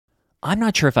I'm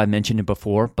not sure if I mentioned it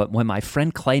before, but when my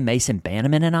friend Clay Mason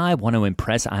Bannerman and I want to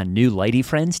impress our new lady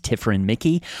friends, Tiffer and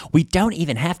Mickey, we don't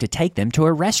even have to take them to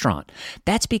a restaurant.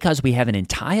 That's because we have an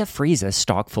entire freezer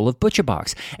stocked full of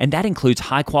ButcherBox, and that includes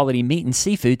high-quality meat and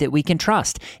seafood that we can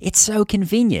trust. It's so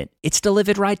convenient. It's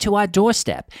delivered right to our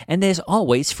doorstep, and there's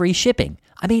always free shipping.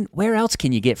 I mean, where else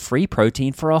can you get free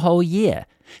protein for a whole year?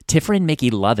 Tiffer and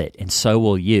Mickey love it, and so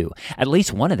will you. At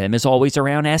least one of them is always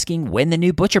around asking when the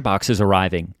new ButcherBox is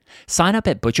arriving. Sign up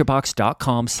at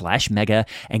butcherbox.com/mega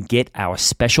and get our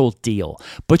special deal.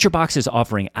 ButcherBox is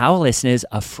offering our listeners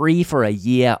a free for a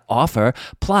year offer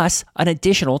plus an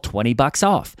additional $20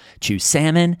 off. Choose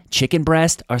salmon, chicken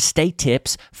breast, or steak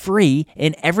tips free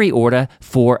in every order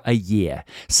for a year.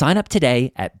 Sign up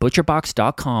today at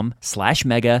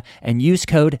butcherbox.com/mega and use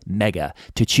code MEGA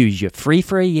to choose your free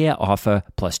for a year offer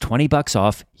plus $20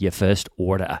 off your first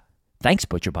order. Thanks,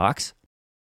 ButcherBox.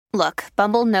 Look,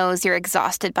 Bumble knows you're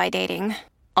exhausted by dating.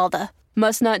 All the,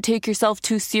 must not take yourself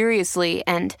too seriously,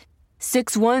 and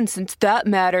 6'1" since that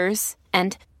matters.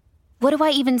 And what do I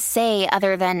even say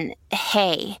other than,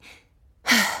 hey?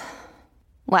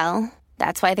 Well,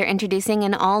 that's why they're introducing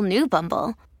an all-new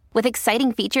Bumble, with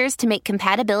exciting features to make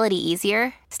compatibility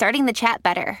easier, starting the chat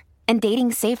better, and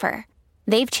dating safer.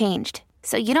 They've changed,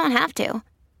 so you don't have to.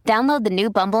 Download the new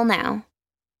Bumble now.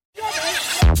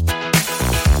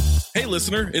 Hey,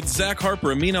 listener, it's Zach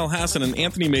Harper, Amin Al-Hassan, and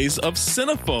Anthony Mays of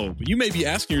Cinephobe. You may be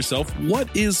asking yourself, what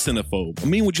is Cinephobe?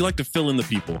 Amin, would you like to fill in the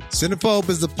people? Cinephobe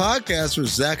is the podcast where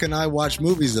Zach and I watch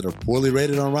movies that are poorly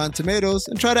rated on Rotten Tomatoes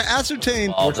and try to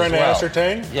ascertain... We're trying to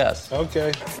ascertain? Yes.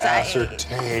 Okay.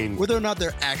 Ascertain. Whether or not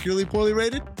they're accurately poorly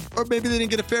rated, or maybe they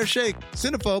didn't get a fair shake.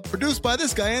 Cinephobe, produced by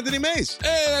this guy, Anthony Mays.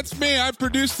 Hey, that's me. I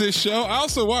produced this show. I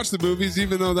also watch the movies,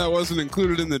 even though that wasn't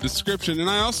included in the description, and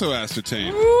I also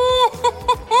ascertain.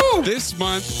 This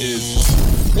month is...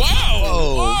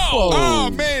 Whoa! Whoa.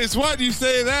 Oh, Maze, why do you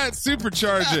say that?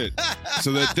 Supercharge it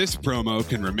so that this promo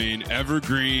can remain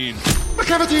evergreen.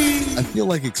 I feel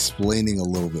like explaining a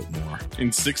little bit more.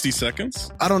 In 60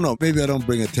 seconds? I don't know. Maybe I don't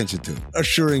bring attention to it.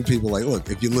 Assuring people like, look,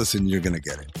 if you listen, you're going to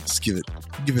get it. Just give it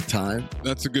time.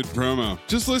 That's a good promo.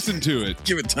 Just listen to it.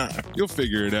 Give it time. You'll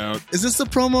figure it out. Is this the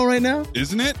promo right now?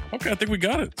 Isn't it? Okay, I think we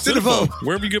got it. Cinephobe.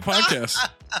 Wherever you get podcasts.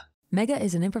 Mega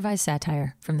is an improvised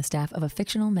satire from the staff of a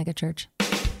fictional megachurch.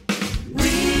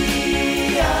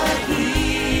 We are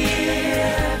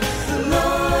here,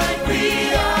 Lord,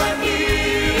 we are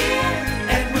here,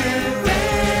 and we're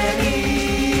ready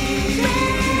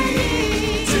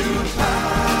to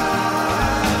podcast.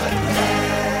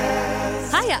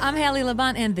 Hiya, I'm Hallie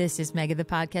Levant, and this is Mega, the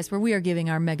podcast where we are giving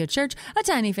our mega church a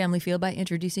tiny family feel by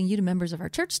introducing you to members of our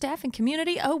church staff and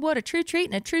community. Oh, what a true treat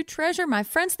and a true treasure. My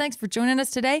friends, thanks for joining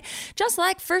us today. Just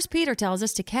like 1 Peter tells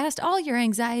us to cast all your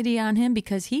anxiety on him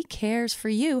because he cares for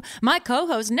you. My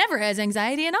co-host never has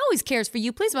anxiety and always cares for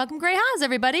you. Please welcome Gray Haas,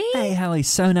 everybody. Hey, Hallie,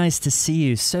 so nice to see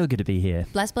you. So good to be here.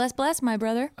 Bless, bless, bless, my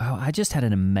brother. Oh, I just had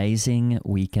an amazing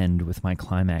weekend with my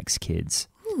Climax kids.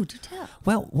 Ooh, do tell.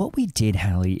 Well, what we did,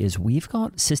 Hallie, is we've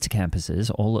got sister campuses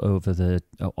all over the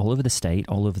state,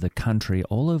 all over the country,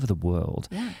 all over the world.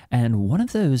 Yeah. And one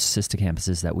of those sister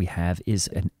campuses that we have is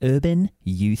an urban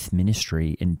youth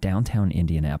ministry in downtown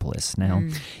Indianapolis. Now,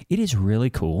 it is really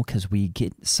cool because we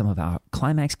get some of our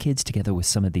Climax kids together with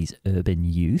some of these urban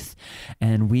youth,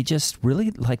 and we just really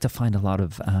like to find a lot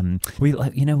of we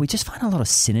just find a lot of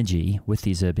synergy with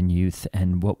these urban youth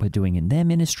and what we're doing in their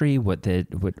ministry, what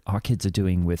our kids are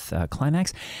doing with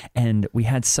Climax. And we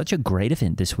had such a great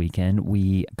event this weekend.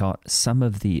 We got some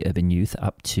of the urban youth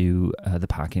up to the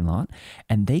parking lot,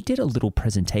 and they did a little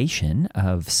presentation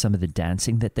of some of the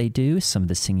dancing that they do, some of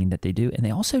the singing that they do, and they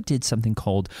also did something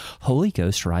called Holy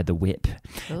Ghost Ride the Whip.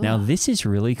 Ooh. Now, this is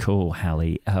really cool,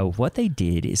 Hallie. What they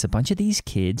did is a bunch of these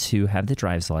kids who have the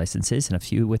driver's licenses and a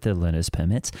few with the learner's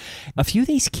permits, a few of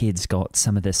these kids got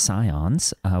some of the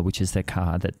Scions, which is the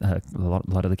car that a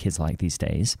lot of the kids like these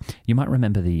days. You might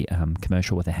remember the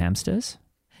commercial with the hamsters?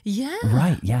 Yeah.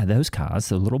 Right, yeah, those cars,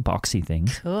 the little boxy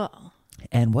things. Cool.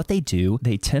 And what they do,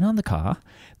 they turn on the car,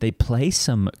 they play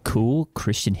some cool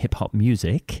Christian hip-hop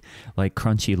music, like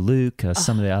Crunchy Luke or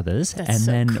some of the others. And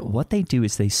so then cool. what they do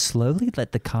is they slowly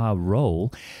let the car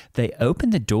roll. They open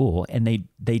the door and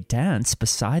they dance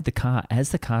beside the car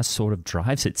as the car sort of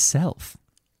drives itself.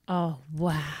 Oh,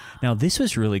 wow. Now, this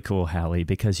was really cool, Hallie,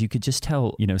 because you could just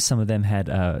tell, some of them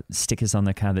had stickers on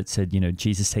the car that said,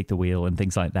 Jesus take the wheel and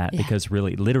things like that, because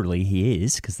really, literally, he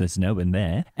is, because there's no one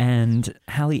there. And,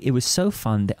 Hallie, it was so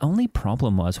fun. The only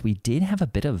problem was we did have a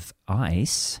bit of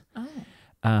ice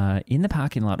in the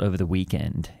parking lot over the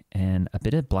weekend, and a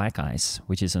bit of black ice,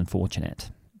 which is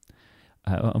unfortunate.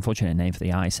 unfortunate name for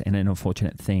the ice, and an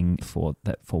unfortunate thing for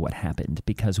what happened,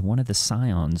 because one of the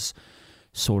scions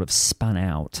sort of spun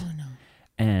out. Oh, no.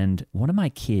 And one of my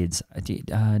kids, do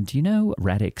you know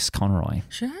Radix Conroy?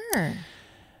 Sure.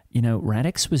 You know,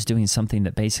 Radix was doing something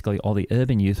that basically all the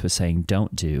urban youth were saying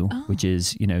don't do, which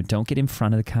is, don't get in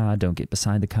front of the car, don't get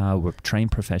beside the car. We're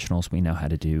trained professionals. We know how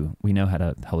to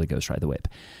Holy Ghost ride the whip.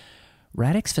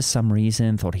 Radix, for some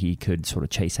reason, thought he could sort of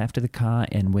chase after the car,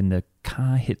 and when the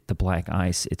car hit the black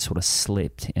ice, it sort of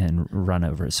slipped and run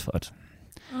over his foot.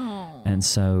 And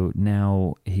so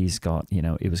now he's got,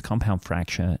 it was compound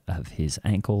fracture of his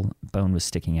ankle, bone was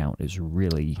sticking out. It was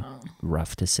really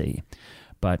rough to see.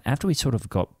 But after we sort of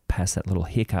got past that little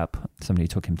hiccup, somebody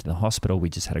took him to the hospital. We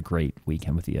just had a great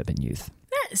weekend with the urban youth.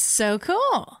 That is so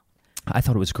cool. I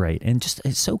thought it was great. And just,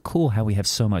 it's so cool how we have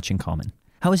so much in common.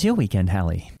 How was your weekend,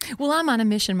 Hallie? Well, I'm on a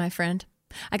mission, my friend.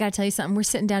 I got to tell you something. We're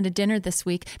sitting down to dinner this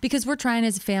week because we're trying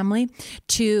as a family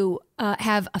to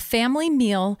have a family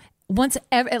meal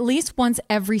at least once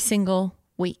every single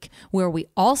week, where we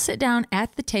all sit down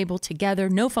at the table together,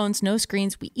 no phones, no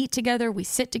screens. We eat together, we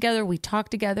sit together, we talk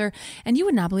together. And you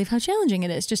would not believe how challenging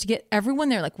it is just to get everyone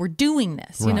there. Like, we're doing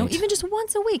this, even just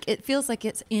once a week. It feels like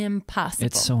it's impossible.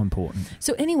 It's so important.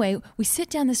 So anyway, we sit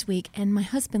down this week, and my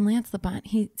husband, Lance Labont,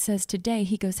 he says to Day,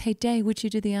 he goes, "Hey, Day, would you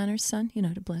do the honors, son,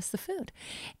 to bless the food?"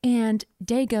 And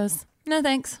Day goes, "No,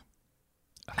 thanks."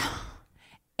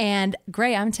 And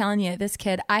Gray, I'm telling you, this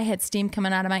kid, I had steam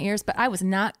coming out of my ears, but I was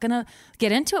not going to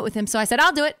get into it with him. So I said,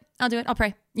 I'll do it. I'll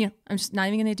pray. I'm just not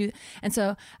even going to do it. And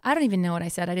so I don't even know what I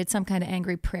said. I did some kind of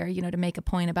angry prayer, to make a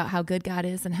point about how good God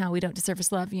is and how we don't deserve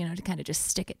his love, to kind of just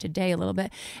stick it to Day a little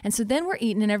bit. And so then we're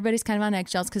eating and everybody's kind of on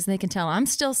eggshells because they can tell I'm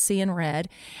still seeing red.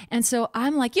 And so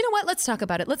I'm like, you know what? Let's talk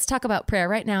about it. Let's talk about prayer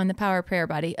right now in the Power of Prayer,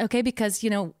 buddy. Okay? Because,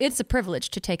 it's a privilege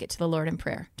to take it to the Lord in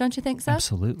prayer. Don't you think so?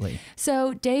 Absolutely.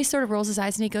 So Day sort of rolls his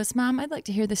eyes and he goes, "Mom, I'd like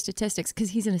to hear the statistics,"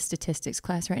 because he's in a statistics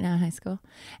class right now in high school.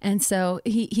 And so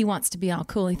he wants to be all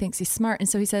cool. He thinks he's smart. And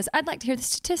so he says, "I'd like to hear the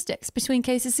statistics between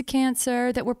cases of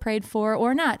cancer that were prayed for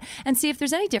or not, and see if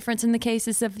there's any difference in the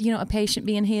cases of, a patient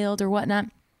being healed or whatnot."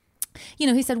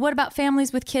 He said, "What about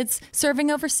families with kids serving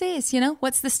overseas?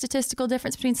 What's the statistical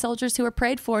difference between soldiers who are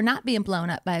prayed for not being blown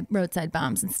up by roadside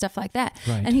bombs and stuff like that?"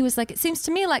 Right. And he was like, "It seems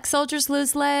to me like soldiers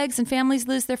lose legs and families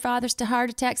lose their fathers to heart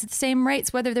attacks at the same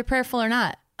rates, whether they're prayerful or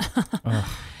not."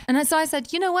 And so I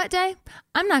said, "You know what, Day?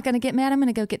 I'm not going to get mad. I'm going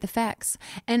to go get the facts."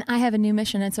 And I have a new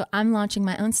mission. And so I'm launching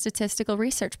my own statistical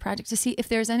research project to see if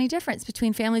there's any difference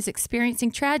between families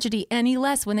experiencing tragedy any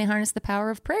less when they harness the power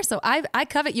of prayer. So I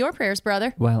covet your prayers,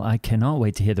 brother. Well, I cannot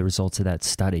wait to hear the results of that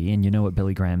study. And you know what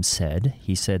Billy Graham said?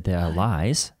 He said there are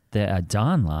lies, there are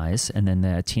darn lies, and then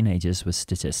there are teenagers with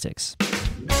statistics.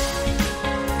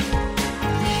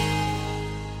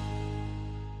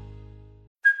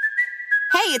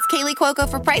 Hey, it's Kaylee Cuoco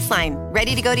for Priceline.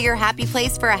 Ready to go to your happy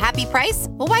place for a happy price?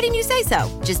 Well, why didn't you say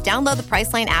so? Just download the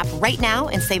Priceline app right now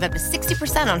and save up to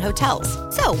 60% on hotels.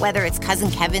 So whether it's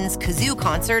Cousin Kevin's Kazoo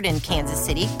Concert in Kansas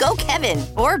City, go Kevin,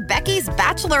 or Becky's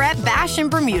Bachelorette Bash in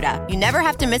Bermuda, you never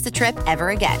have to miss a trip ever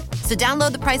again. So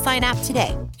download the Priceline app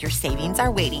today. Your savings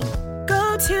are waiting.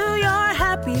 Go to your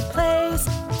happy place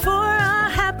for a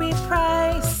happy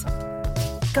price.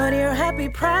 Go to your happy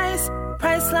price,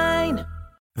 Priceline.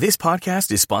 This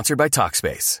podcast is sponsored by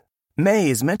Talkspace. May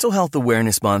is Mental Health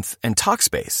Awareness Month, and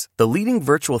Talkspace, the leading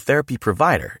virtual therapy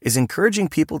provider, is encouraging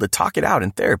people to talk it out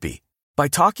in therapy. By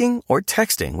talking or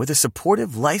texting with a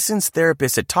supportive, licensed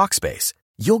therapist at Talkspace,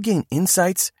 you'll gain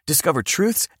insights, discover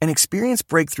truths, and experience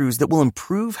breakthroughs that will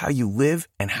improve how you live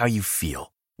and how you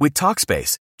feel. With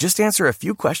Talkspace, just answer a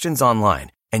few questions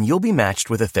online, and you'll be matched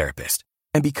with a therapist.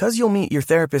 And because you'll meet your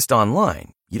therapist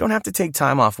online, you don't have to take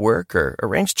time off work or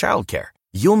arrange childcare.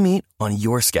 You'll meet on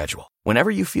your schedule,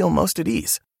 whenever you feel most at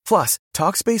ease. Plus,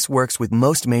 Talkspace works with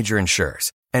most major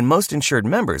insurers, and most insured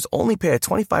members only pay a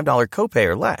 $25 copay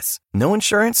or less. No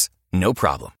insurance? No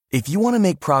problem. If you want to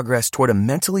make progress toward a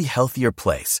mentally healthier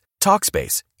place,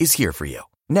 Talkspace is here for you.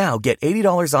 Now get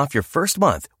 $80 off your first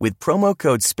month with promo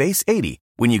code SPACE80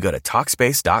 when you go to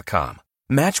Talkspace.com.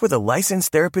 Match with a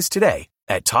licensed therapist today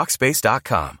at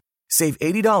Talkspace.com. Save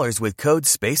 $80 with code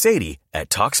SPACE80 at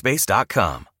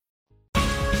Talkspace.com.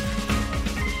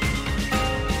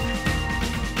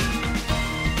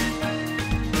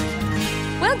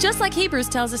 Just like Hebrews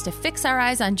tells us to fix our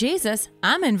eyes on Jesus,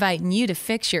 I'm inviting you to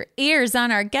fix your ears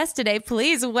on our guest today.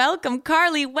 Please welcome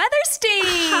Carly Weatherstein.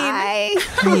 Hi.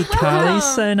 Hey, Carly,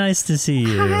 so nice to see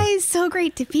you. Hi, so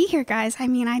great to be here, guys. I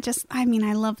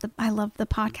love the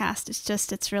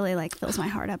podcast. It's really like fills my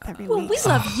heart up every week. We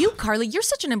love you, Carly. You're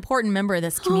such an important member of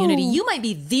this community. You might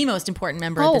be the most important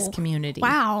member of this community.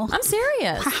 Wow. I'm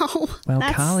serious. Wow. Well,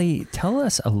 Carly, tell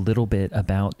us a little bit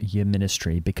about your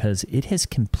ministry, because it has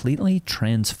completely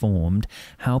transformed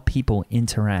how people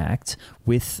interact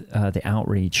with the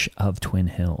outreach of Twin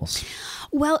Hills.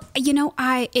 Well,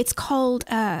 it's called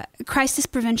Crisis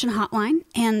Prevention Hotline,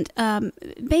 and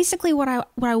basically what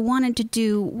I wanted to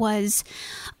do was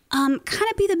kind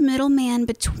of be the middleman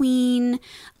between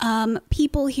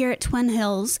people here at Twin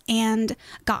Hills and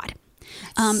God.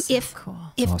 If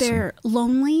they're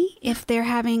lonely, if they're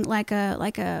having like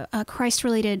a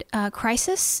Christ-related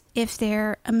crisis, if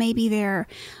they're maybe they're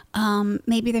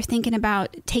thinking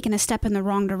about taking a step in the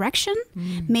wrong direction,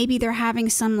 maybe they're having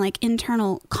some like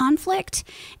internal conflict,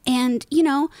 and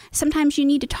sometimes you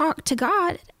need to talk to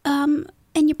God.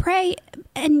 And you pray,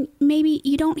 and maybe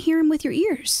you don't hear him with your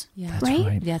ears,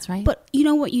 right? That's right. But you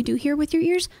know what you do hear with your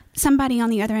ears? Somebody on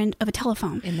the other end of a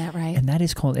telephone. Isn't that right? And that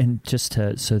is called, and just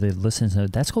so the listeners know,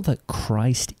 that's called the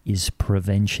Christ is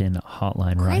Prevention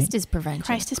Hotline, right? Christ is prevention.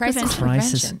 Crisis prevention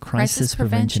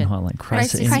hotline.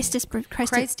 Christ is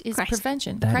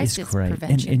prevention. That Christ is great.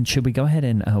 prevention. And should we go ahead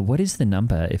and what is the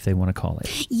number if they want to call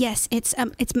it? Yes, it's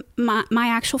my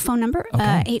actual phone number,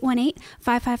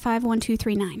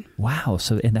 818-555-1239. Wow.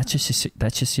 So, and that's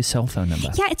just your cell phone number.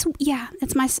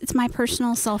 It's my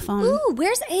personal cell phone. Ooh,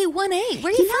 where's 818?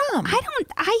 Where are you from?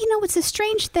 It's a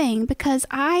strange thing because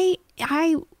I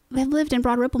have lived in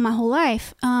Broad Ripple my whole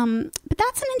life. But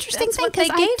that's an interesting thing because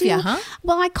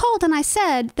Well, I called and I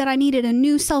said that I needed a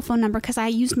new cell phone number because I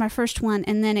used my first one,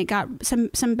 and then it got some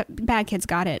bad kids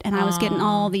got it, and I was getting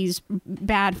all these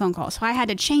bad phone calls, so I had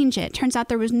to change it. Turns out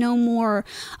there was no more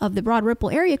of the Broad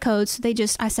Ripple area code, so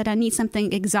I said I need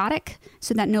something exotic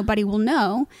so that nobody will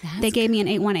know. They gave me an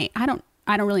 818.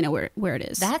 I don't really know where it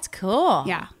is. That's cool.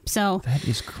 Yeah. So that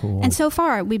is cool. And so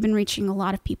far, we've been reaching a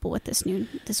lot of people with this new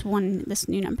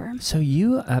number. So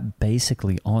you are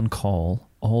basically on call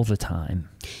all the time.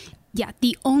 Yeah.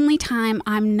 The only time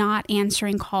I'm not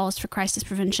answering calls for crisis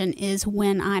prevention is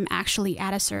when I'm actually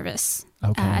at a service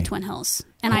at Twin Hills,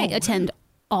 and I attend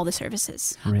all the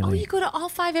services. Really? Oh, you go to all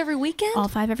 5 every weekend? All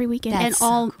 5 every weekend, and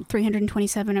all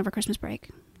 327 over Christmas break.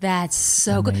 That's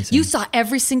so good. You saw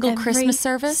every single Christmas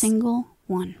service? Single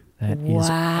one. That is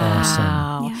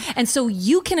awesome. Yeah. And so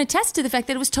you can attest to the fact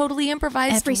that it was totally imposed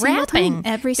every single rapping. Time.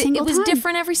 Every single time. It was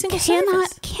different every single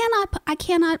service. I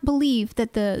cannot believe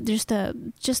that the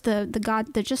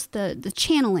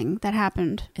channeling that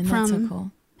happened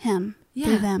from him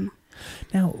through them.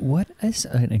 Now, what is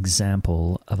an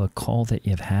example of a call that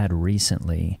you've had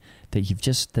recently that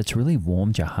that's really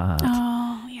warmed your heart?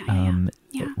 Oh, yeah.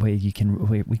 Where we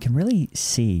can really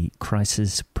see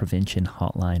Crisis Prevention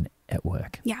Hotline at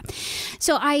work. Yeah.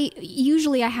 So I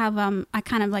have I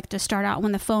kind of like to start out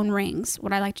when the phone rings.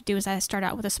 What I like to do is I start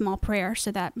out with a small prayer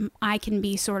so that I can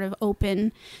be sort of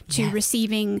open to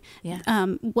receiving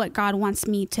what God wants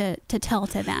me to tell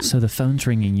to them. So the phone's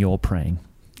ringing, you're praying.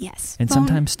 Yes. And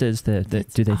sometimes do they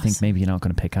think maybe you're not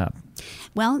going to pick up?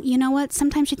 Well, you know what?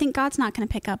 Sometimes you think God's not going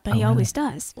to pick up, but he always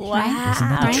does. Wow. Right? Isn't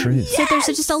that the truth? So there's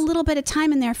just a little bit of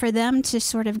time in there for them to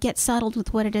sort of get settled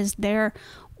with what it is they're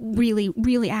really,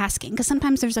 really asking. Because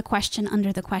sometimes there's a question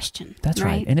under the question. That's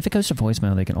right. And if it goes to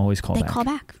voicemail, they can always call back. They call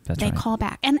back. They call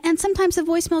back. And sometimes the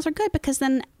voicemails are good because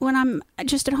then when I'm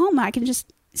just at home,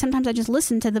 sometimes I just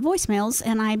listen to the voicemails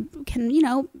and I can,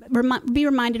 be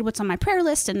reminded what's on my prayer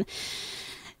list and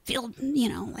feel,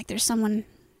 like there's someone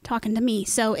talking to me.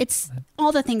 So it's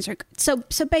all the things are good. So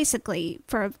basically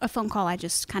for a phone call, I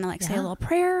just kind of say a little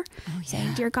prayer, say,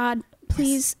 dear God,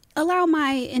 please allow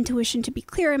my intuition to be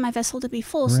clear and my vessel to be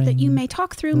full so that you may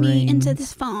talk through me into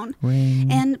this phone.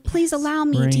 And please allow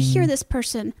me to hear this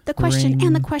person, the question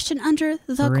and the question under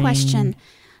the question.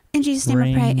 In Jesus' name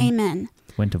I pray, amen.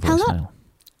 Went to voicemail. Hello?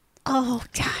 Oh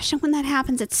gosh, and when that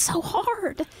happens, it's so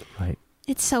hard. Right.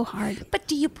 It's so hard. But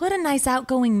do you put a nice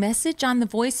outgoing message on the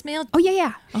voicemail? Oh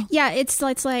yeah. Oh. Yeah, it's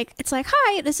like,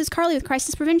 hi, this is Carly with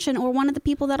Crisis Prevention, or one of the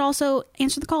people that also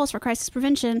answer the calls for Crisis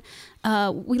Prevention.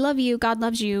 We love you. God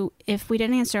loves you. If we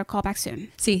didn't answer, call back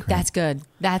soon. See, great. That's good.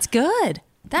 That's good.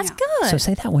 That's good. So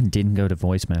say that one didn't go to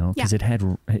voicemail because it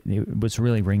was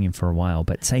really ringing for a while,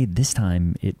 but say this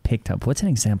time it picked up. What's an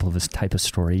example of this type of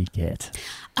story you get?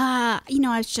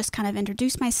 I just kind of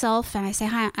introduce myself and I say,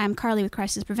 hi, I'm Carly with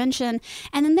Crisis Prevention.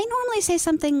 And then they normally say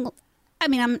something,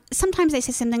 sometimes they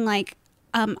say something like,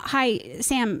 hi,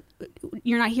 Sam,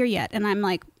 you're not here yet. And I'm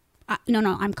like,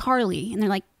 no, I'm Carly. And they're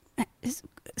like,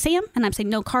 Sam? And I'm saying,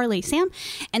 no, Carly, Sam.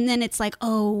 And then it's like,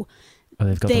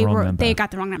 they've got the wrong number. They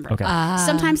got the wrong number. Okay.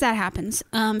 Sometimes that happens.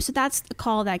 So that's the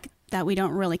call that we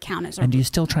don't really count as. And do you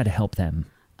still try to help them?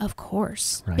 Of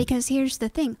course. Right. Because here's the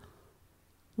thing.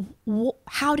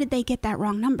 How did they get that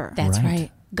wrong number? That's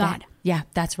right. God.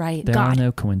 That's right. There are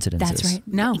no coincidences. That's right.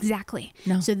 No. Exactly.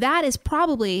 No. So that is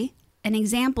probably an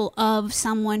example of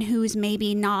someone who's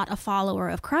maybe not a follower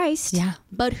of Christ,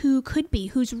 but who could be,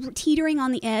 who's teetering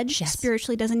on the edge,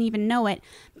 spiritually doesn't even know it.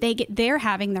 They're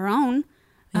having their own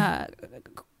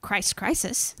Christ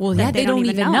crisis. Well, they don't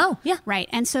even know. Yeah. Right.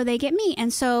 And so they get me.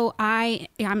 And so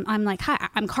I'm like, hi,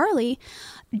 I'm Carly.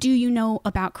 Do you know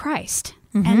about Christ?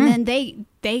 Mm-hmm. And then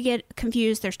they get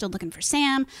confused. They're still looking for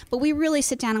Sam. But we really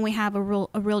sit down and we have a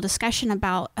real discussion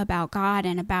about God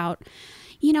and about,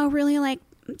 really like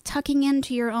tucking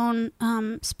into your own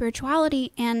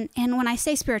spirituality. And when I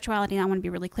say spirituality, I want to be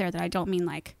really clear that I don't mean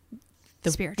like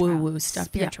the woo-woo stuff.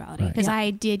 Spirituality. Because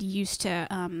I did used to,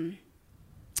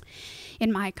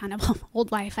 in my kind of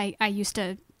old life, I used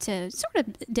to sort of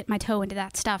dip my toe into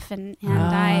that stuff. And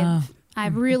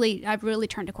I've really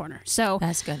turned a corner. So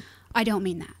that's good. I don't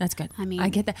mean that. That's good. I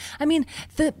get that. I mean,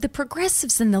 the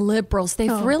progressives and the liberals,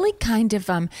 they've really kind of,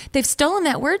 they've stolen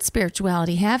that word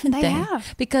spirituality, haven't they? They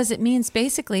have. Because it means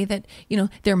basically that,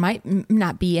 there might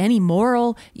not be any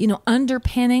moral,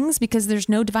 underpinnings because there's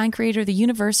no divine creator of the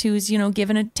universe who's,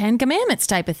 given a 10 commandments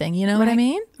type of thing. You know what I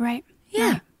mean? Right.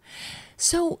 Yeah. Right.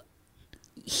 So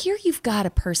here you've got a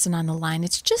person on the line.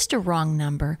 It's just a wrong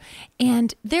number,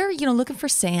 and they're looking for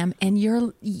Sam, and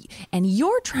you're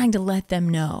trying to let them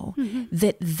know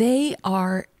that they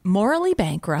are morally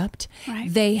bankrupt. Right.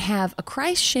 They have a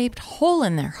Christ-shaped hole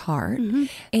in their heart,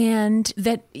 and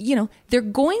that they're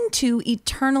going to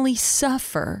eternally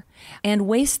suffer and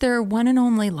waste their one and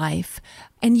only life.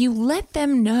 And you let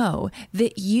them know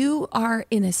that you are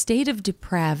in a state of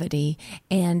depravity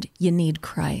and you need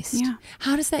Christ. Yeah.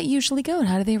 How does that usually go? And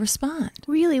how do they respond?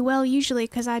 Really well, usually,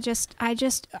 because I just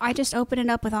open it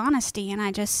up with honesty and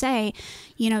I just say,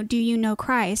 do you know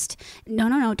Christ?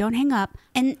 No, don't hang up.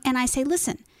 And I say,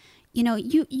 listen,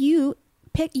 you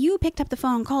picked up the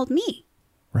phone and called me.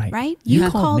 Right? You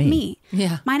called me.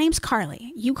 Yeah. My name's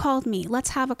Carly. You called me.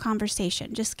 Let's have a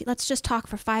conversation. Let's just talk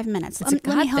for 5 minutes. Let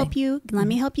me help you. Let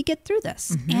me help you get through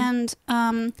this. And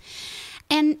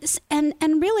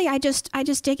really I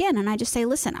just dig in and I just say,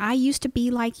 listen, I used to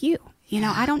be like you.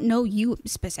 I don't know you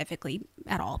specifically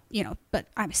at all, but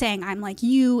I'm saying I'm like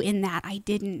you in that I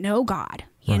didn't know God.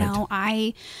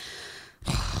 I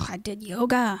did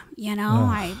yoga,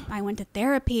 I went to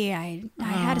therapy. I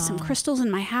had some crystals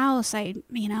in my house. You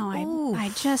were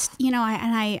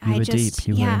deep.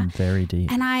 You were in very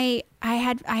deep. And I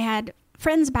had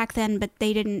friends back then, but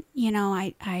they didn't,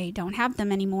 I don't have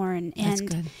them anymore. And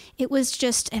it was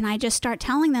just, and I just start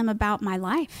telling them about my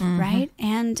life. Right.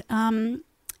 And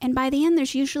by the end,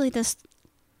 there's usually this,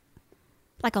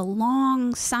 like a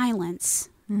long silence.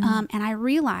 And I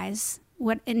realize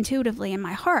what intuitively in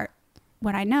my heart,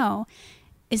 what I know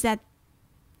is that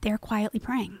they're quietly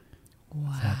praying.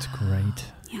 Wow. That's great.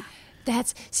 Yeah.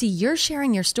 You're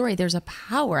sharing your story. There's a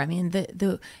power. I mean,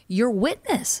 your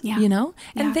witness,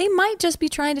 and they might just be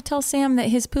trying to tell Sam that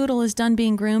his poodle is done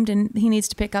being groomed and he needs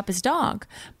to pick up his dog.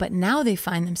 But now they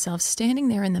find themselves standing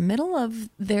there in the middle of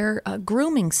their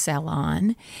grooming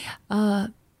salon,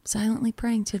 silently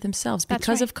praying to themselves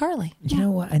because of Carly. You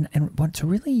know what? And what's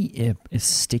really is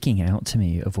sticking out to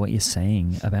me of what you're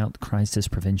saying about Crisis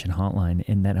Prevention Hotline,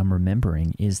 in that I'm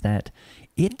remembering, is that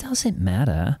it doesn't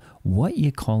matter what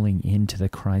you're calling into the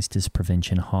Crisis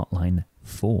Prevention Hotline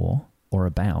for or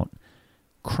about.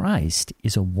 Christ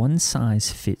is a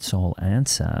one-size-fits-all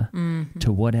answer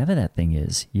to whatever that thing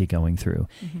is you're going through.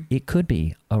 It could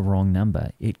be a wrong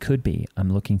number. It could be,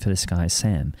 I'm looking for this guy,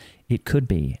 Sam. It could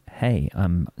be, hey,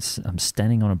 I'm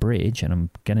standing on a bridge and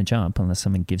I'm going to jump unless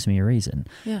someone gives me a reason.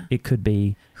 Yeah. It could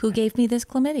be, who gave me this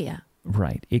chlamydia?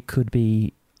 Right. It could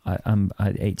be, I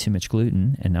ate too much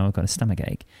gluten and now I've got a stomach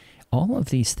ache. All of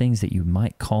these things that you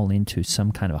might call into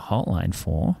some kind of a hotline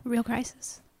for. Real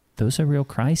crisis. Those are real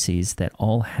crises that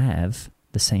all have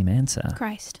the same answer.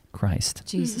 Christ.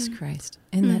 Jesus Christ.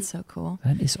 Isn't that so cool?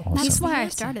 That is awesome. That's why I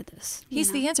started this.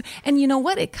 He's the answer. And you know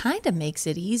what? It kind of makes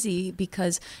it easy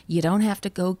because you don't have to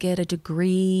go get a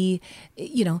degree,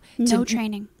 No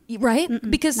training. Right?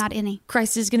 Because not any.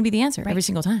 Christ is going to be the answer every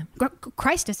single time.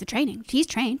 Christ is the training. He's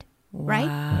trained. Right?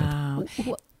 Wow.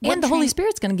 And the Holy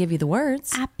Spirit's going to give you the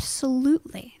words.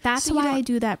 Absolutely. That's why I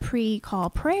do that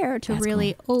pre-call prayer to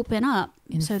really open up,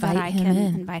 so that I can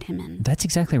invite him in. That's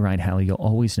exactly right, Hallie. You'll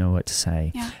always know what to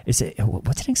say. Yeah.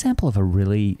 What's an example of a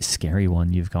really scary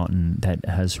one you've gotten that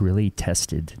has really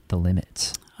tested the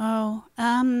limits? Oh,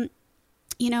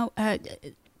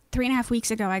 3.5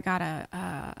 weeks ago, I got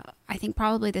I think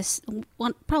probably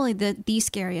the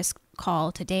scariest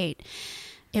call to date.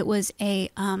 It was a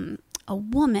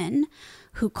woman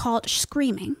who called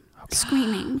screaming,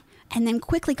 and then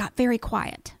quickly got very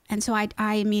quiet. And so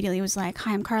I immediately was like,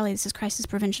 "Hi, I'm Carly. This is Crisis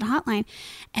Prevention Hotline."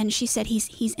 And she said,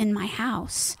 he's in my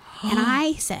house. And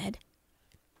I said,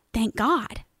 "Thank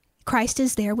God. Christ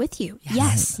is there with you."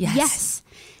 Yes.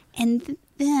 And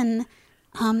then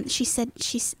she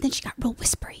got real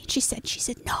whispery. She said,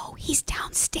 "No, he's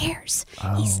downstairs.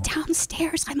 Oh. He's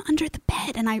downstairs. I'm under the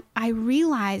bed." And I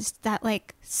realized that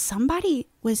like somebody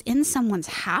was in someone's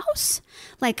house,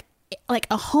 like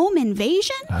a home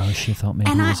invasion. Oh, she thought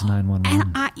maybe it was 911. And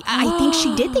I think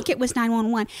she did think it was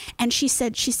 911. And she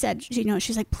said, she's like,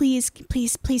 please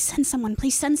send someone.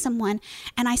 Please send someone.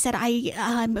 And I said,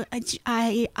 I'm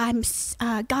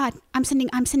God. I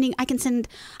can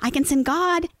send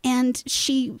God. And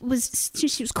she was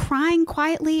crying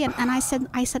quietly. And I said,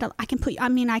 I'm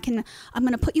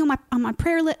going to put you on my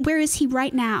prayer list. Where is he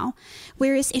right now?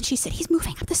 And she said, he's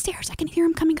moving up the stairs. I can hear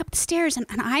him coming up the stairs. And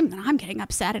I'm getting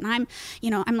upset. And I'm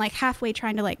like halfway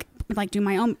trying to like do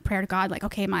my own prayer to God, like,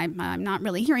 okay, I'm not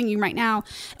really hearing you right now,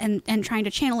 and trying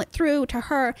to channel it through to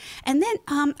her. And then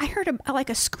I heard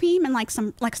a scream and like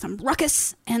some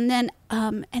ruckus, and then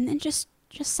just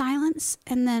silence,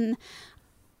 and then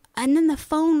the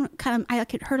phone kind of, I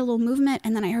could heard a little movement,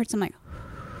 and then I heard some like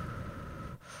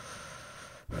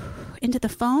into the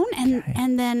phone,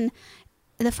 and then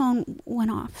the phone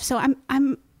went off. So I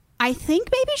think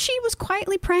maybe she was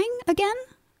quietly praying again.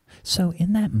 So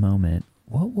in that moment,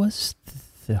 what was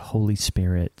the Holy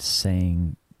Spirit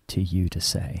saying to you to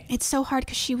say? It's so hard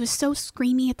because she was so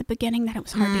screamy at the beginning that it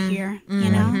was hard to hear,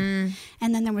 you know?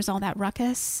 And then there was all that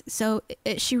ruckus. So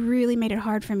she really made it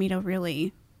hard for me to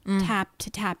really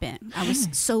tap in. I was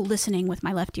so listening with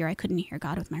my left ear, I couldn't hear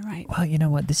God with my right. Well, you know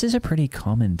what? This is a pretty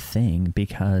common thing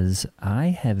because I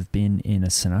have been in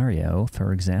a scenario,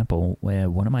 for example, where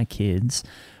one of my kids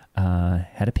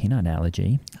had a peanut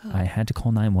allergy. Oh. I had to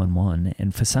call 911,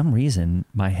 and for some reason,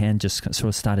 my hand just sort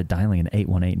of started dialing an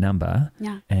 818 number.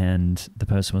 Yeah. And the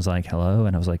person was like, "Hello,"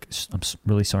 and I was like, "I'm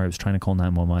really sorry. I was trying to call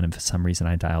 911, and for some reason,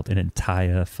 I dialed an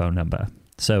entire phone number."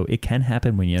 So it can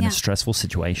happen when you're in a stressful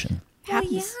situation.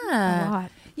 Happens a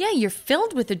lot. Yeah, you're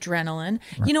filled with adrenaline.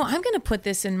 Right. You know, I'm going to put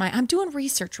this I'm doing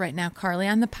research right now, Carly,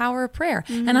 on the power of prayer.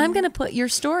 And I'm going to put your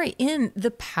story in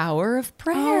the power of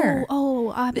prayer.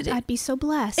 I'd be so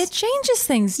blessed. It changes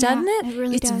things, doesn't it? It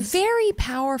really does. It's very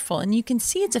powerful, and you can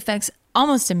see its effects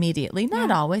almost immediately.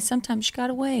 Not always. Sometimes you got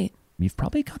to wait. You've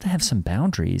probably got to have some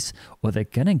boundaries, or they're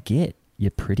going to get you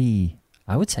pretty,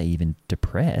 I would say, even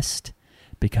depressed,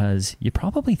 because you're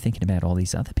probably thinking about all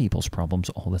these other people's problems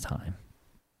all the time.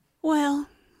 Well,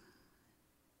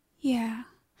 yeah.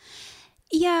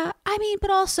 I mean, but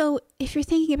also, if you're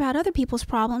thinking about other people's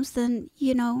problems, then,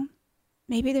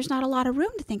 maybe there's not a lot of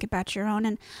room to think about your own.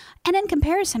 And in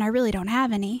comparison, I really don't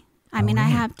have any. I mean,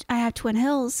 right. I have Twin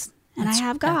Hills, and I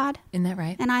have God. Isn't that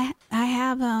right? And I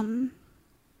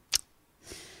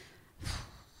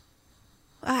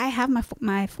have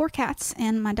my 4 cats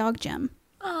and my dog Jim.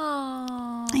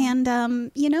 Oh.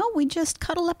 And we just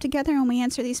cuddle up together and we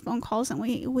answer these phone calls and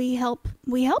we help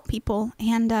people.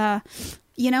 And I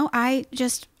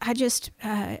just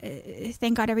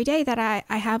thank God every day that I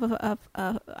have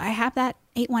I have that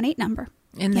 818 number.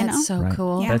 And that's so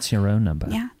cool. Yeah. That's your own number.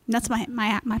 Yeah, that's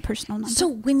my personal number. So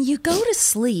when you go to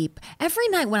sleep, every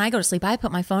night when I go to sleep, I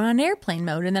put my phone on airplane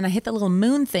mode, and then I hit the little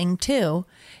moon thing too.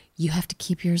 You have to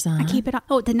keep yours on. I keep it on.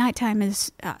 Oh, the nighttime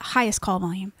is highest call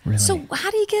volume. Really? So how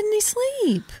do you get any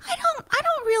sleep? I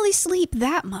don't really sleep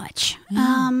that much.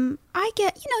 I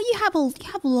get, you have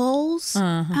lulls.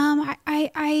 Uh-huh.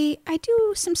 I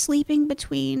do some sleeping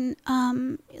between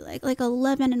like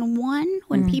 11 and 1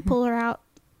 when people are out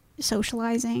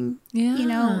socializing.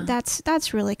 Yeah.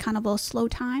 That's really kind of a slow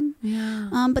time.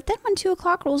 Yeah. But then when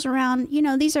 2:00 rolls around,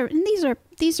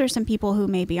 these are some people who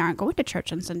maybe aren't going to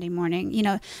church on Sunday morning.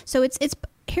 So it's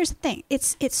here's the thing.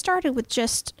 It started with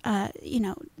just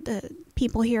the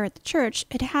people here at the church.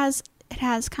 It has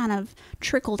kind of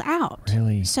trickled out.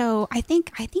 Really? So I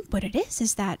think what it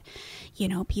is that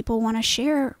people want to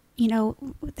share.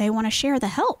 They want to share the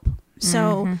help.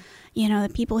 So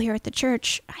the people here at the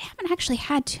church, I haven't actually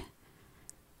had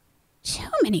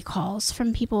too many calls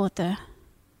from people at the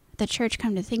church,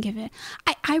 come to think of it.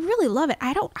 I really love it.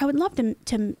 I would love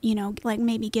to like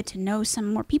maybe get to know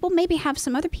some more people, maybe have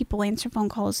some other people answer phone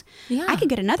calls. Yeah. I could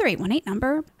get another 818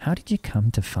 number. How did you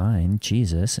come to find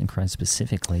Jesus and Christ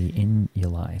specifically in your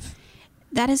life?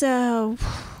 That is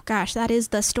that is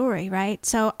the story, right?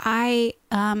 So I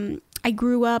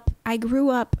grew up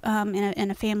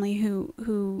in a family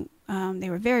who they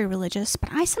were very religious,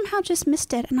 but I somehow just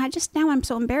missed it, and now I'm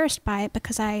so embarrassed by it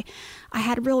because I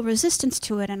had real resistance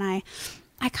to it, and I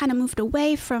kind of moved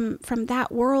away from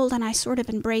that world, and I sort of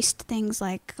embraced things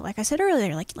like I said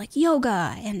earlier, like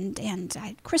yoga and I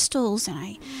had crystals,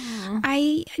 and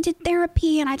I did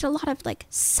therapy, and I did a lot of like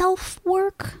self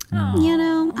work.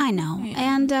 I know,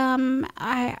 and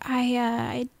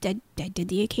I did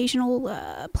the occasional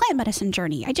plant medicine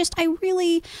journey. I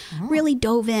really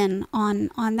dove in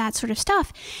on that sort of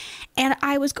stuff, and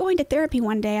I was going to therapy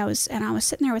one day. I was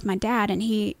sitting there with my dad, and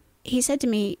he said to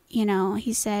me,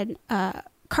 he said,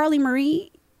 Carly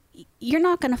Marie, you're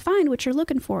not going to find what you're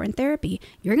looking for in therapy.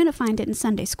 You're going to find it in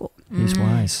Sunday school. He's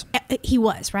wise. He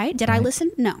was, right? Did I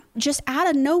listen? No. Just out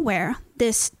of nowhere,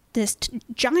 this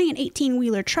giant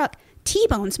 18-wheeler truck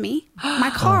T-bones me. My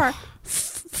car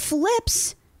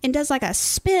flips and does like a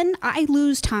spin. I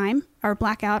lose time or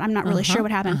blackout. I'm not really sure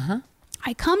what happened.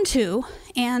 I come to,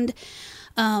 and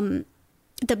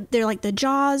they're like the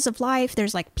jaws of life.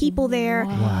 There's like people there.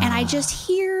 Wow. And I just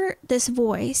hear this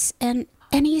voice, and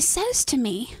he says to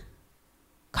me,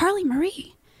 Carly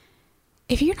Marie,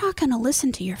 if you're not going to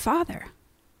listen to your Father,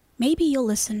 maybe you'll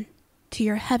listen to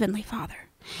your Heavenly Father.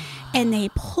 And they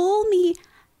pull me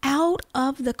out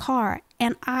of the car,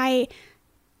 and I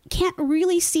can't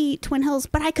really see Twin Hills,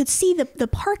 but I could see the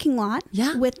parking lot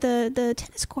with the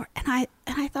tennis court. And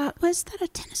I thought, was that a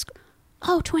tennis court?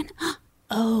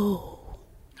 Oh,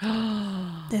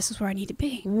 this is where I need to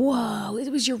be. Whoa,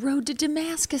 it was your road to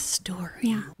Damascus story.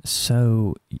 Yeah.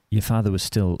 So your father was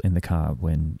still in the car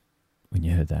when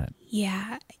you heard that?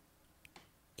 Yeah.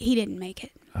 He didn't make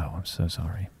it. Oh, I'm so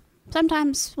sorry.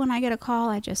 Sometimes when I get a call,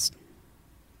 I just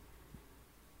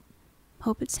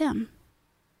hope it's him.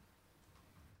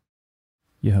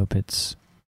 You hope it's...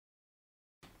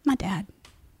 my dad.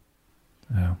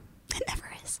 Oh. It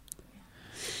never is.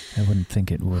 I wouldn't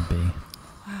think it would be.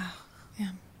 Wow. Yeah.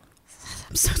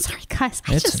 I'm so sorry, guys.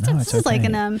 It's is like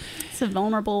okay. it's a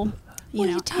vulnerable,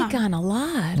 you take on a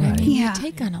lot. Right. I mean, you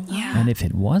take on a lot. Yeah. And if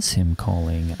it was him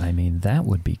calling, I mean, that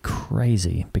would be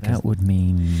crazy. Because that would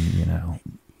mean,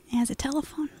 He has a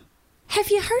telephone. Have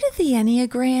you heard of the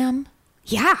Enneagram?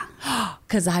 Yeah.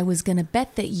 Because I was going to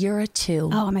bet that you're a 2.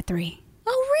 Oh, I'm a 3.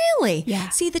 Oh, really? Yeah.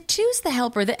 See, the 2's the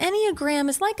helper. The Enneagram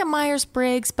is like a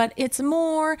Myers-Briggs, but it's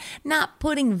more not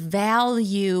putting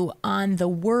value on the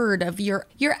word of you're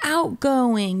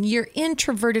outgoing, you're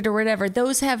introverted or whatever.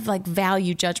 Those have like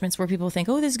value judgments where people think,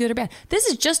 oh, this is good or bad. This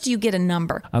is just you get a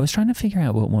number. I was trying to figure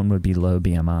out what one would be low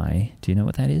BMI. Do you know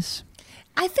what that is?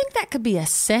 I think that could be a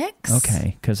 6.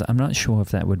 Okay, because I'm not sure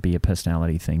if that would be a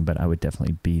personality thing, but I would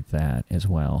definitely be that as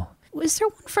well. Was there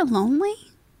one for lonely?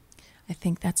 I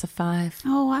think that's a 5.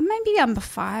 Oh, maybe I'm a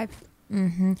 5.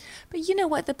 Mm-hmm. But you know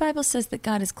what? The Bible says that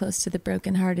God is close to the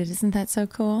brokenhearted. Isn't that so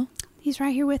cool? He's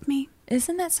right here with me.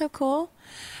 Isn't that so cool?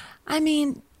 I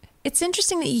mean, it's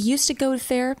interesting that you used to go to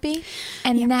therapy,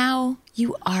 and now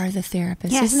you are the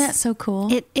therapist. Yes. Isn't that so cool?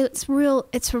 It's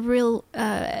a real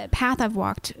path I've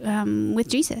walked with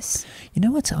Jesus. You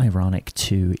know what's ironic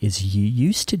too is you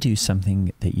used to do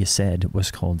something that you said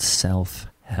was called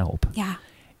self-help. Yeah.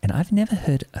 And I've never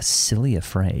heard a sillier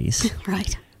phrase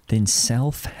right. than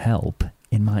self-help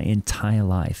in my entire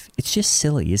life. It's just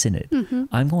silly, isn't it? Mm-hmm.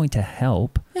 I'm going to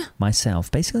help myself.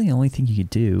 Basically, the only thing you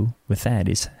could do with that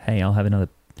is, hey, I'll have another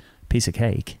piece of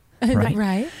cake. Right?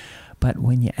 Right. But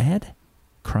when you add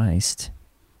Christ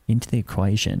into the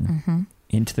equation,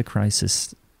 into the Christ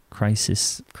is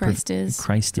prevention.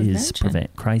 Christ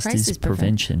is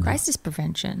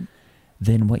prevention.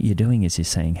 Then what you're doing is you're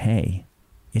saying, hey,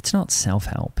 it's not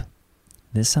self-help.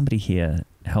 There's somebody here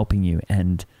helping you,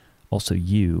 and also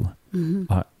you're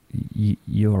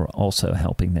also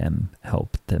helping them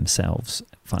help themselves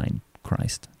find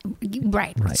Christ.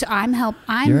 Right. So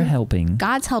You're helping.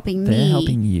 God's helping me. They're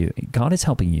helping you. God is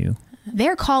helping you.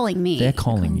 They're calling me. They're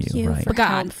calling you, right? For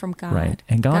help from God. Right.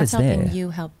 And God's helping there. you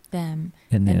help them.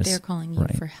 And they're calling you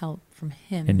for help from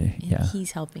Him. And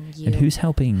He's helping you. And who's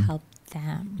helping help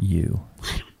them? You.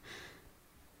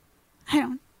 I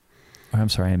don't. All I'm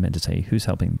sorry, I meant to say, who's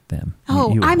helping them?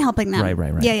 Oh, I'm helping them.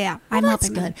 Right. Yeah. I'm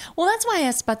helping good. them. Well, that's why I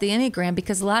asked about the Enneagram,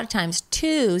 because a lot of times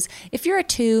 2s, if you're a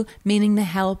 2, meaning the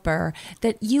helper,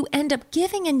 that you end up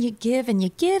giving and you give and you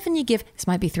give and you give. This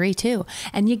might be 3 too.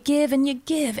 And you give and you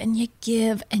give and you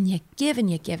give and you give and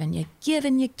you give and you give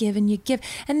and you give and you give.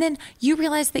 And then you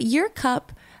realize that your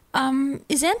cup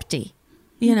is empty.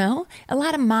 You know, a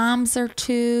lot of moms are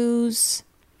 2s.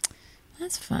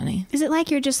 That's funny. Is it like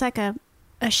you're just like a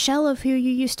shell of who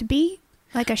you used to be?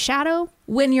 Like a shadow?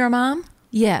 When you're a mom?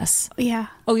 Yes. Yeah.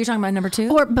 Oh, you're talking about number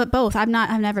 2? But both. I've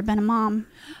never been a mom.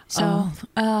 So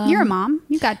you're a mom.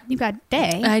 You got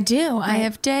Day. I do. Right. I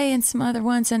have Day and some other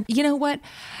ones. And you know what?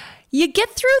 You get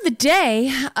through the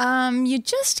day. You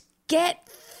just get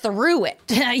through it.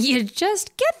 You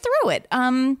just get through it.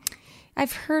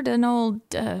 I've heard an old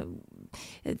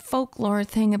folklore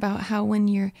thing about how when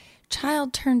your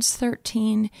child turns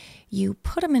 13, you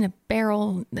put them in a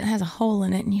barrel that has a hole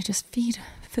in it and you just feed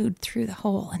food through the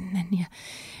hole. And then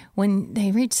when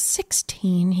they reach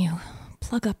 16, you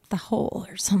plug up the hole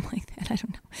or something like that. I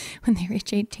don't know. When they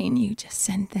reach 18, you just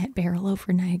send that barrel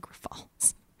over Niagara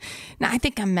Falls. Now, I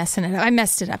think I'm messing it up. I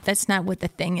messed it up. That's not what the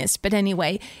thing is. But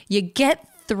anyway, you get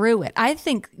through it. I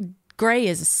think Gray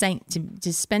is a saint.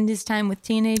 To spend his time with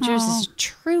teenagers is a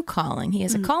true calling. He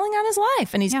has a calling on his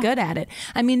life, and he's good at it.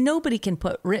 I mean, nobody can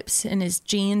put rips in his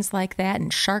jeans like that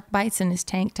and shark bites in his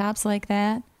tank tops like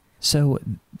that. So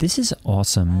this is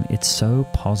awesome. It's so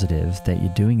positive that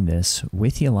you're doing this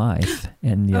with your life.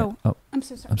 And I'm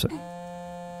so sorry. I'm sorry.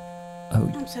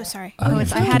 I'm so sorry. I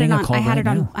had it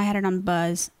on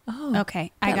buzz. Oh,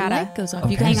 okay. I got light goes off.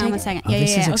 Okay. You guys hang on 1 second.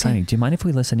 This is exciting. Okay. Do you mind if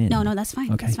we listen in? No, that's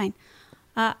fine. Okay. That's fine.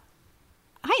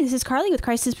 Hi, this is Carly with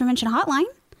Crisis Prevention Hotline.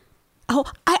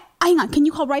 Oh, hang on. Can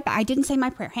you call right back? I didn't say my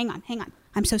prayer. Hang on.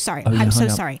 I'm so sorry. I'm so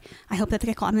sorry. I hope that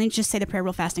they call. I'm going to just say the prayer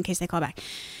real fast in case they call back.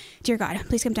 Dear God,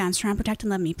 please come down, surround, protect,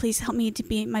 and love me. Please help me to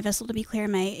be my vessel to be clear,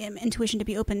 my intuition to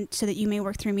be open, so that you may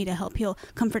work through me to help heal,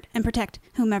 comfort, and protect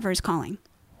whomever is calling.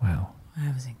 Wow.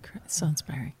 That was so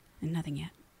inspiring. And nothing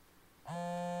yet.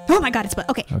 Oh my God, it's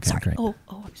okay. Sorry. Great. Oh,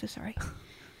 I'm so sorry.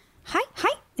 Hi.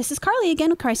 This is Carly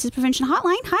again with Crisis Prevention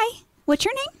Hotline. Hi. What's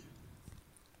your name?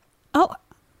 Oh.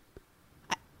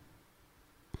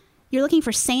 You're looking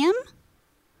for Sam?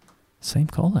 Same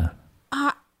caller.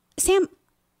 Sam.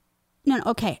 No,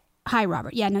 okay. Hi,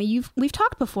 Robert. Yeah, no, we've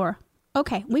talked before.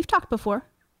 Okay, we've talked before.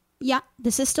 Yeah,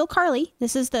 this is still Carly.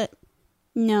 This is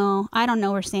No, I don't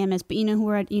know where Sam is, but you know who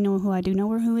I do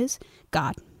know who is?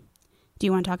 God. Do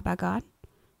you want to talk about God?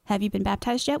 Have you been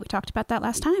baptized yet? We talked about that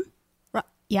last time.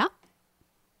 Yeah.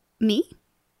 Me?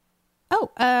 Oh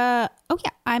yeah.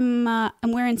 I'm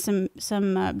wearing some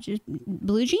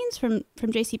blue jeans from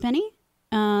JCPenney.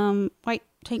 White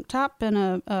tank top and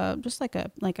a just like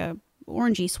a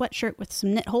orangey sweatshirt with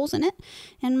some knit holes in it,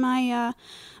 and my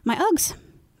Uggs.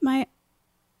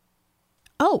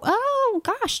 Oh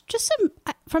gosh, just some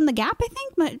from the Gap, I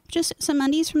think, but just some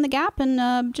undies from the Gap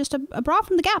and just a bra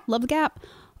from the Gap. Love the Gap.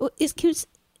 Is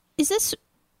this?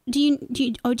 Do you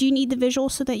need the visual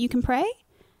so that you can pray?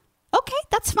 Okay,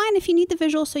 that's fine if you need the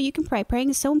visual so you can pray. Praying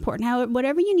is so important.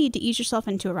 Whatever you need to ease yourself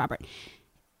into it, Robert.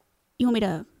 You want me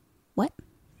to what?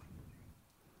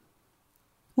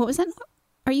 What was that?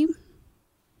 Are you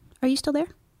still there?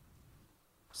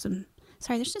 Sorry,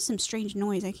 there's just some strange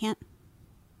noise. I can't.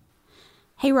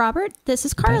 Hey, Robert, this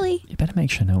is Carly. You better make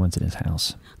sure no one's in his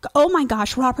house. Oh my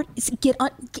gosh, Robert, get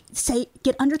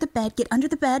under the bed. Get under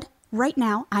the bed right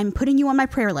now. I'm putting you on my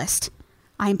prayer list.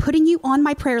 Hang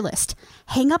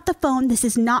up the phone. This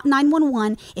is not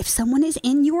 911. If someone is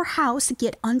in your house,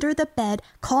 get under the bed,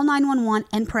 call 911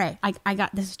 and pray.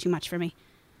 This is too much for me.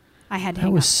 I had to hang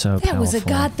up. That was so powerful. That was a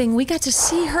God thing. We got to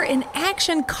see her in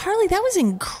action. Carly, that was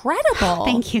incredible.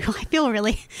 Thank you. I feel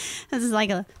this is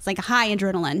like a high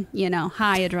adrenaline,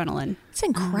 high adrenaline. It's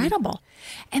incredible.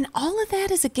 And all of that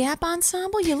is a Gap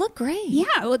ensemble. You look great.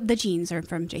 Yeah, the jeans are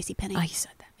from JCPenney. Oh, you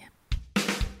said that, yeah.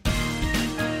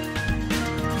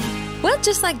 Well,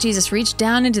 just like Jesus reached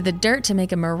down into the dirt to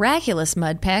make a miraculous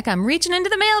mud pack, I'm reaching into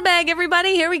the mailbag,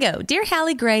 everybody. Here we go. Dear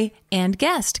Hallie Gray and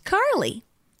guest, Carly.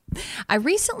 I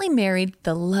recently married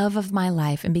the love of my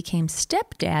life and became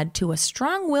stepdad to a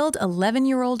strong-willed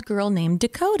 11-year-old girl named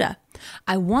Dakota.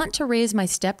 I want to raise my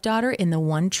stepdaughter in the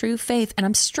one true faith, and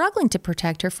I'm struggling to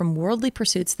protect her from worldly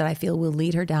pursuits that I feel will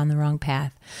lead her down the wrong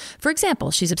path. For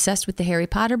example, she's obsessed with the Harry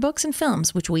Potter books and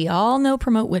films, which we all know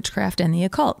promote witchcraft and the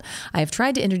occult. I have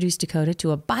tried to introduce Dakota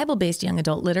to a Bible-based young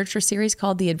adult literature series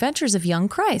called The Adventures of Young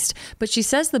Christ, but she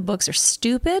says the books are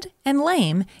stupid and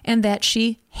lame and that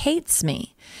she hates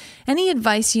me. Any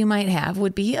advice you might have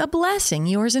would be a blessing.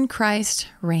 Yours in Christ,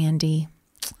 Randy.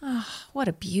 Oh, what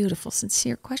a beautiful,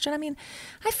 sincere question. I mean,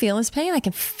 I feel his pain. I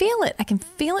can feel it. I can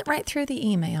feel it right through the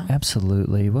email.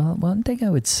 Absolutely. Well, one thing I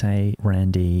would say,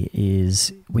 Randy,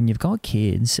 is when you've got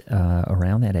kids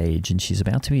around that age, and she's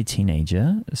about to be a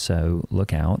teenager, so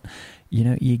look out,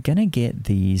 you're going to get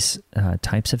these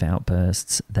types of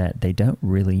outbursts that they don't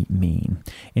really mean.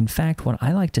 In fact, what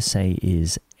I like to say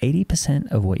is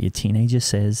 80% of what your teenager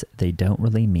says, they don't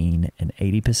really mean, and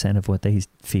 80% of what they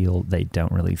feel, they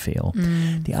don't really feel.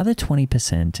 The other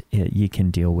 20% you can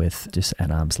deal with just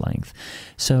at arm's length.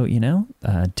 So,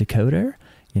 Dakota,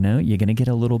 you're going to get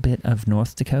a little bit of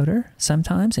North Dakota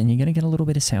sometimes, and you're going to get a little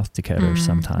bit of South Dakota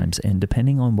sometimes. And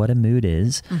depending on what a mood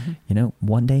is,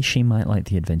 one day she might like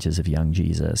The Adventures of Young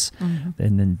Jesus.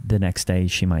 And then the next day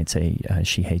she might say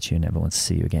she hates you and never wants to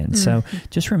see you again. So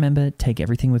just remember, take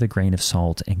everything with a grain of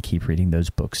salt and keep reading those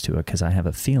books to her, because I have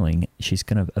a feeling she's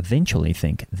going to eventually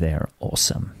think they're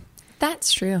awesome.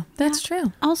 That's true. That's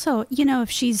true. Also,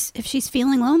 if she's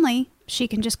feeling lonely, she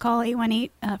can just call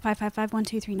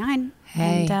 818-555-1239.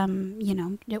 Hey. And,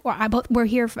 we're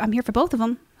here. I'm here for both of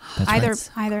them. That's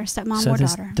Either stepmom so or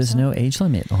daughter. There's no age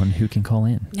limit on who can call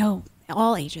in. No,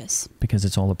 all ages. Because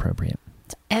it's all appropriate.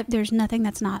 There's nothing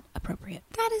that's not appropriate.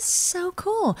 That is so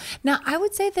cool. Now, I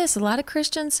would say this. A lot of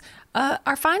Christians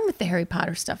are fine with the Harry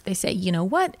Potter stuff. They say, you know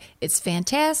what? It's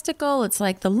fantastical. It's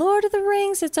like the Lord of the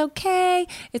Rings. It's okay.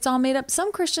 It's all made up.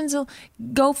 Some Christians will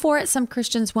go for it. Some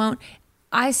Christians won't.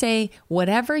 I say,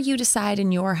 whatever you decide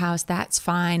in your house, that's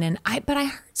fine. But I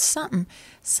heard something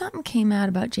came out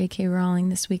about J.K. Rowling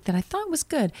this week that I thought was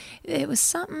good. It was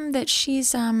something that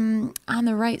she's on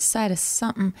the right side of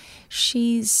something.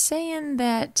 She's saying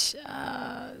that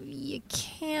you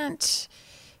can't.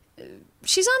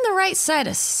 She's on the right side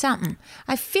of something.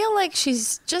 I feel like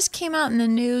she's just came out in the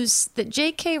news that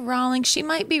J.K. Rowling, she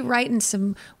might be writing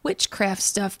some witchcraft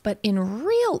stuff, but in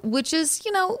real, which is,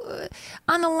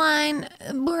 on the line,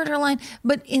 borderline,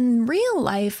 but in real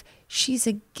life, she's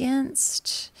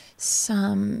against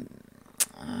something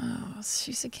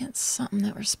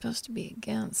that we're supposed to be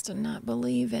against and not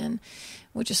believe in,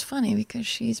 which is funny because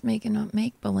she's making up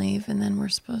make-believe, and then we're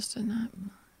supposed to not.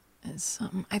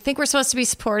 Something. I think we're supposed to be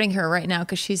supporting her right now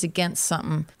because she's against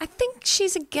something. I think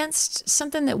she's against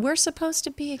something that we're supposed to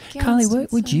be against. Carly,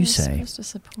 what would you say? Supposed to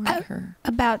support her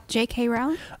about J.K.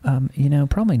 Rowling?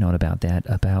 Probably not about that.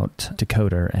 About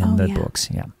Dakota and the books.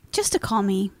 Yeah. Just to call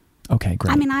me. Okay,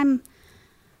 great. I mean, I'm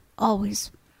always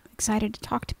excited to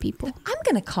talk to people. I'm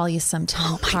going to call you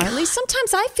sometime, Carly.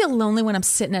 Sometimes I feel lonely when I'm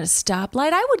sitting at a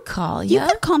stoplight. I would call you. You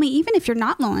could call me even if you're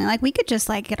not lonely. Like, we could just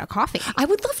get a coffee. I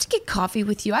would love to get coffee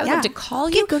with you. I would love to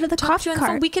call you. Go to the coffee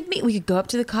cart. We could meet. We could go up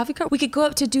to the coffee cart. We could go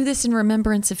up to do this in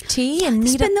remembrance of tea and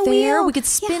meet spin up the there. wheel. We could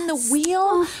spin the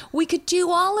wheel. We could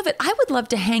do all of it. I would love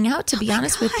to hang out, to be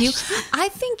honest with you. I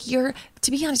think to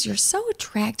be honest, you're so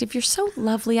attractive. You're so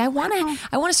lovely. I want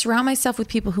to surround myself with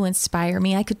people who inspire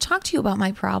me. I could talk to you about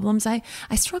my problems. I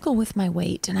struggle with my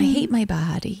weight and I hate my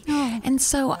body. And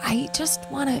so I just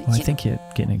want to. Well, I think you're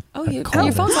getting a call.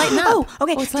 Your phone's lighting up. Oh,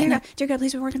 okay. It's lighting up. Dear God,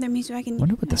 please work on their music so I can.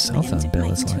 Wonder what the cell phone bill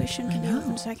is like.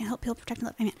 So I can help people protect and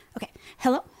love. Amen. Okay.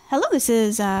 Hello. This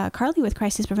is Carly with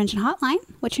Crisis Prevention Hotline.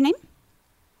 What's your name?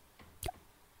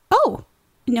 Oh,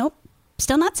 nope.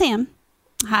 Still not Sam.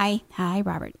 Hi,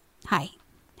 Robert. Hi.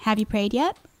 Have you prayed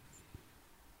yet?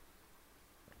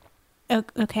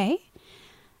 Okay.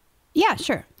 Yeah,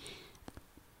 sure.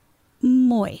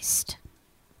 Moist.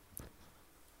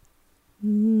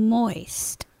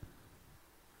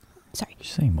 Sorry. Did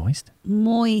you say moist?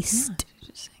 Moist. Yeah, did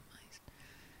you say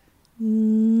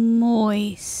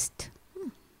moist?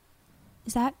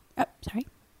 Is that? Oh, sorry.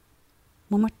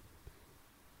 One more.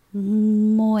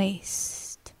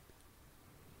 Moist.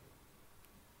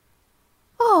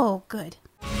 Oh, good.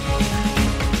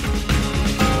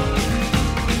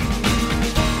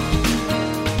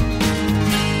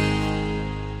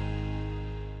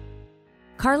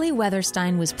 Carly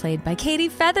Weatherstein was played by Katie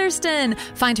Featherston.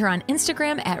 Find her on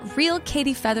Instagram at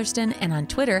 @RealKatieFeatherston and on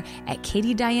Twitter at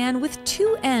 @KatieDiane with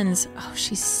 2 N's. Oh,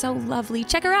 she's so lovely.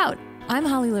 Check her out. I'm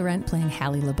Holly Laurent playing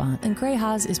Hallie Labont, and Gray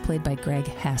Haas is played by Greg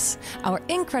Hess. Our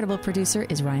incredible producer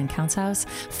is Ryan Countshouse.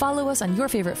 Follow us on your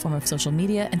favorite form of social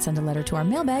media and send a letter to our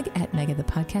mailbag at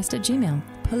megathepodcast@gmail.com.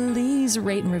 Please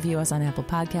rate and review us on Apple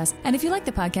Podcasts. And if you like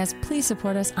the podcast, please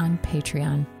support us on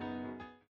Patreon.